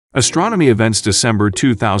Astronomy events December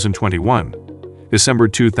 2021. December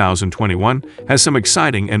 2021 has some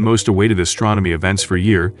exciting and most awaited astronomy events for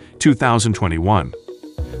year 2021.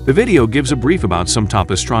 The video gives a brief about some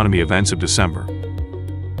top astronomy events of December.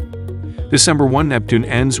 December 1, Neptune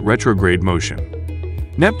ends retrograde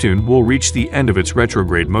motion. Neptune will reach the end of its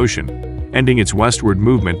retrograde motion, ending its westward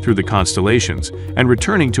movement through the constellations and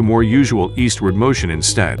returning to more usual eastward motion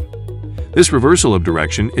instead. This reversal of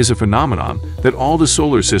direction is a phenomenon that all the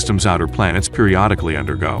solar system's outer planets periodically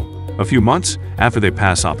undergo, a few months after they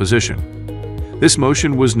pass opposition. This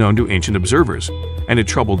motion was known to ancient observers, and it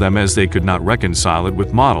troubled them as they could not reconcile it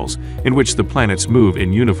with models in which the planets move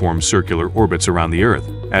in uniform circular orbits around the Earth,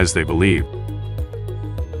 as they believed.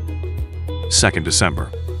 2nd December.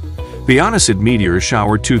 Pheonicd Meteor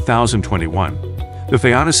Shower 2021. The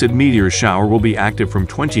Pheonicd meteor shower will be active from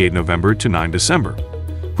 28 November to 9 December.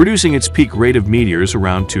 Producing its peak rate of meteors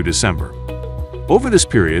around 2 December. Over this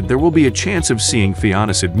period, there will be a chance of seeing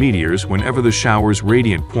Pheonicd meteors whenever the shower's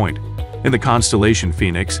radiant point in the constellation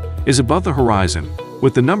Phoenix is above the horizon,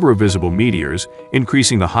 with the number of visible meteors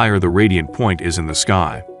increasing the higher the radiant point is in the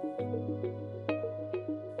sky.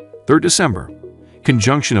 3rd December.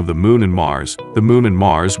 Conjunction of the Moon and Mars. The Moon and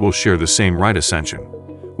Mars will share the same right ascension,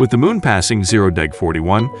 with the Moon passing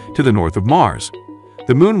 0°41 to the north of Mars.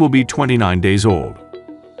 The Moon will be 29 days old.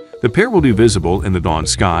 The pair will be visible in the dawn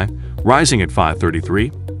sky, rising at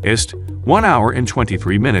 5:33 Ist, 1 hour and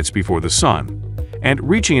 23 minutes before the Sun, and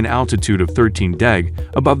reaching an altitude of 13 deg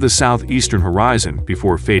above the southeastern horizon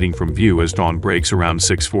before fading from view as dawn breaks around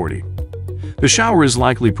 6:40. The shower is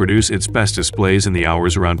likely to produce its best displays in the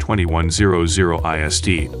hours around 21:00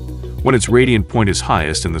 IST, when its radiant point is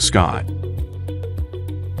highest in the sky.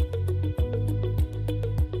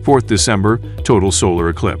 4th December, total solar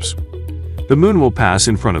eclipse. The Moon will pass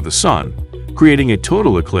in front of the Sun, creating a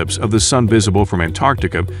total eclipse of the Sun visible from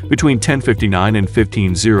Antarctica between 10:59 and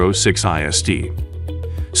 15:06 IST.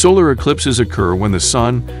 Solar eclipses occur when the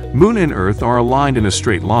Sun, Moon, and Earth are aligned in a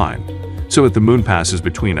straight line, so that the Moon passes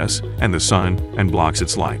between us and the Sun and blocks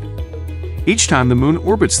its light. Each time the Moon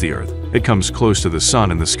orbits the Earth, it comes close to the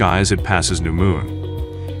Sun in the sky as it passes new Moon.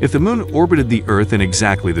 If the Moon orbited the Earth in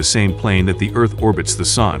exactly the same plane that the Earth orbits the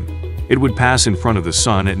Sun, it would pass in front of the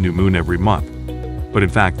Sun at new Moon every month. But in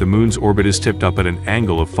fact, the Moon's orbit is tipped up at an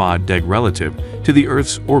angle of 5 deg relative to the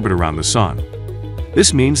Earth's orbit around the Sun.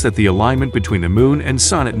 This means that the alignment between the Moon and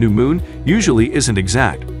Sun at new Moon usually isn't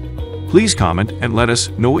exact. Please comment and let us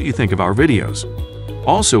know what you think of our videos.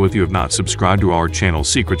 Also, if you have not subscribed to our channel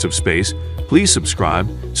Secrets of Space, please subscribe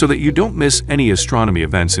so that you don't miss any astronomy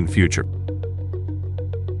events in future.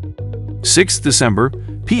 6th December,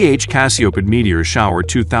 Cassopied Meteor Shower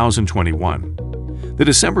 2021. The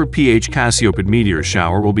December Cassopied Meteor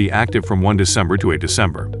Shower will be active from 1 December to 8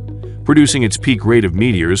 December, producing its peak rate of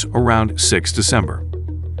meteors around 6 December.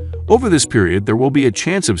 Over this period, there will be a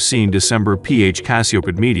chance of seeing December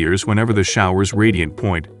Cassopied meteors whenever the shower's radiant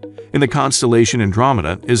point in the constellation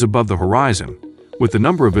Andromeda is above the horizon, with the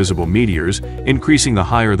number of visible meteors increasing the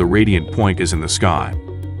higher the radiant point is in the sky.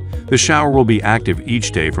 The shower will be active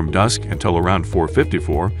each day from dusk until around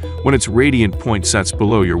 4:54 when its radiant point sets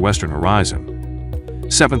below your western horizon.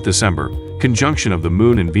 7th December, conjunction of the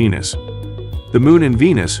Moon and Venus. The Moon and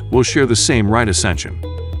Venus will share the same right ascension,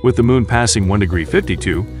 with the Moon passing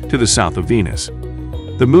 1°52 to the south of Venus.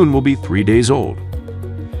 The Moon will be 3 days old.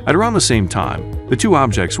 At around the same time, the two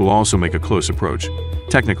objects will also make a close approach,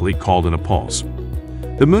 technically called an appulse.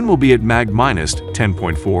 The Moon will be at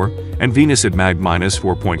mag-10.4 and Venus at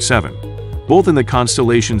mag-4.7, both in the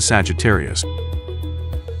constellation Sagittarius.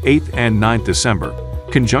 8th and 9th December,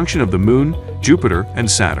 conjunction of the Moon, Jupiter, and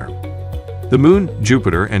Saturn. The Moon,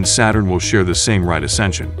 Jupiter, and Saturn will share the same right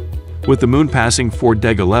ascension, with the Moon passing 4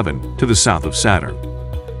 deg 11 to the south of Saturn.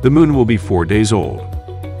 The Moon will be 4 days old.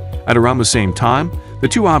 At around the same time, the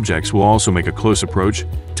two objects will also make a close approach,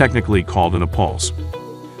 technically called an appulse.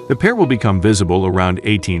 The pair will become visible around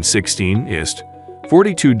 18:16 Ist,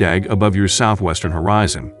 42 deg above your southwestern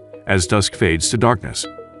horizon, as dusk fades to darkness.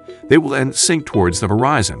 They will then sink towards the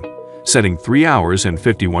horizon, setting 3 hours and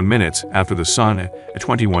 51 minutes after the Sun at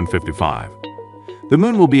 21:55. The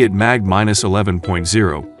Moon will be at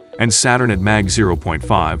mag-11.0 and Saturn at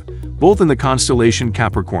mag-0.5, both in the constellation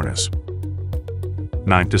Capricornus.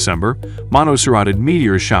 9th December, Monocerotid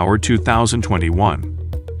Meteor Shower 2021.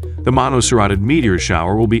 The Monocerotid meteor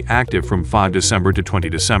shower will be active from 5 December to 20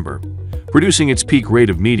 December, producing its peak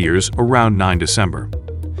rate of meteors around 9 December.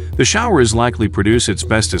 The shower is likely to produce its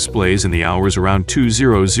best displays in the hours around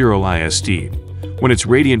 2:00 IST, when its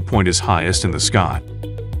radiant point is highest in the sky.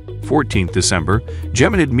 14th December,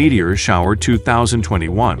 Geminid Meteor Shower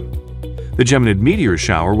 2021. The Geminid meteor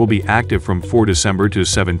shower will be active from 4 December to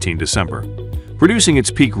 17 December, producing its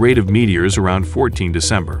peak rate of meteors around 14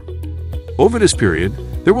 December. Over this period,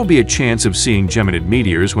 there will be a chance of seeing Geminid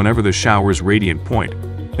meteors whenever the shower's radiant point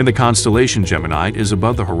in the constellation Gemini is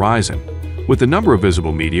above the horizon, with the number of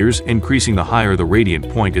visible meteors increasing the higher the radiant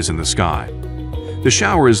point is in the sky. The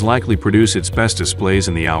shower is likely to produce its best displays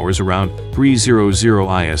in the hours around 3:00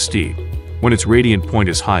 IST, when its radiant point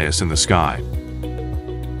is highest in the sky.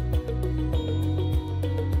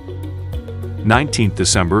 19th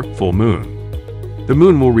December, full moon. The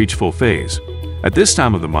moon will reach full phase. At this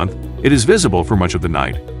time of the month, it is visible for much of the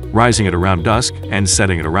night, rising at around dusk and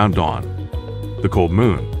setting at around dawn. The cold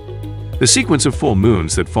moon. The sequence of full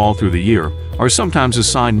moons that fall through the year are sometimes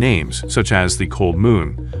assigned names, such as the cold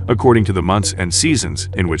moon, according to the months and seasons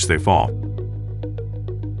in which they fall.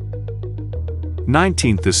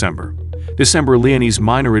 19th December. December Leonids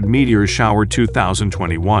Meteor shower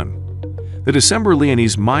 2021. The December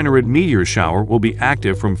Leonids meteor shower will be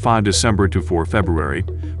active from 5 December to 4 February,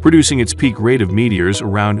 producing its peak rate of meteors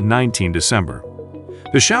around 19 December.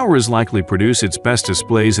 The shower is likely to produce its best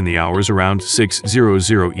displays in the hours around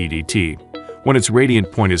 6:00 EDT, when its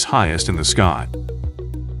radiant point is highest in the sky.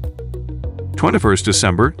 21st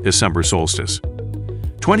December, December solstice.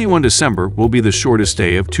 21 December will be the shortest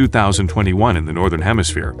day of 2021 in the Northern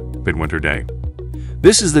Hemisphere, midwinter day.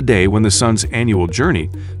 This is the day when the Sun's annual journey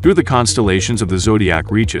through the constellations of the zodiac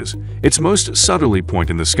reaches its most southerly point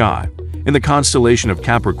in the sky, in the constellation of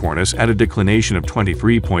Capricornus at a declination of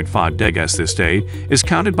 23.5 degrees. This day is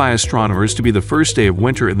counted by astronomers to be the first day of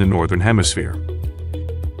winter in the Northern Hemisphere.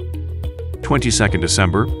 22nd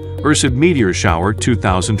December, Perseid meteor shower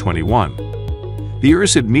 2021. The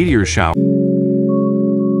Perseid meteor shower